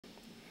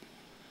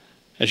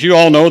As you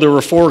all know, there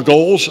were 4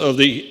 goals of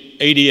the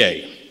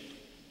ADA: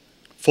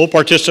 full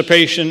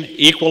participation,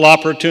 equal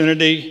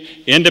opportunity,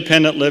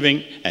 independent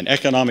living, and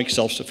economic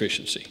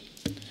self-sufficiency.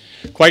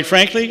 Quite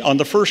frankly, on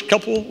the first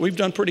couple, we've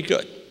done pretty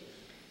good.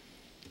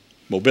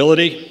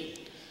 Mobility,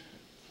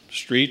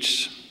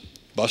 streets,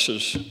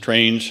 buses,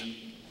 trains.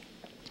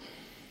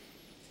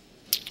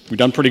 We've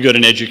done pretty good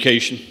in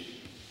education.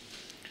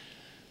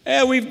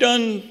 And we've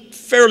done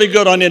fairly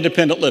good on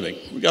independent living.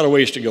 We've got a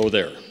ways to go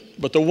there.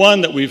 But the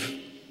one that we've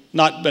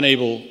not been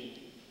able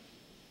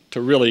to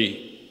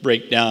really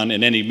break down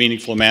in any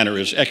meaningful manner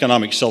is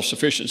economic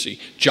self-sufficiency,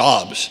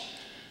 jobs.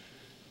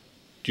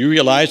 Do you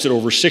realize that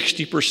over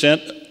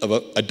 60% of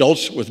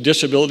adults with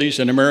disabilities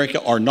in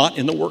America are not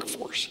in the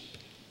workforce?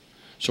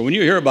 So when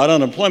you hear about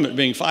unemployment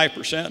being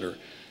 5% or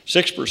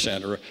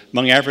 6%, or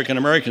among African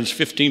Americans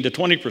 15 to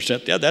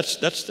 20%, yeah, that's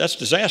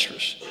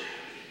disastrous.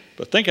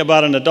 But think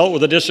about an adult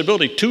with a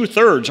disability.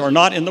 2/3 are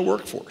not in the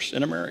workforce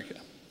in America.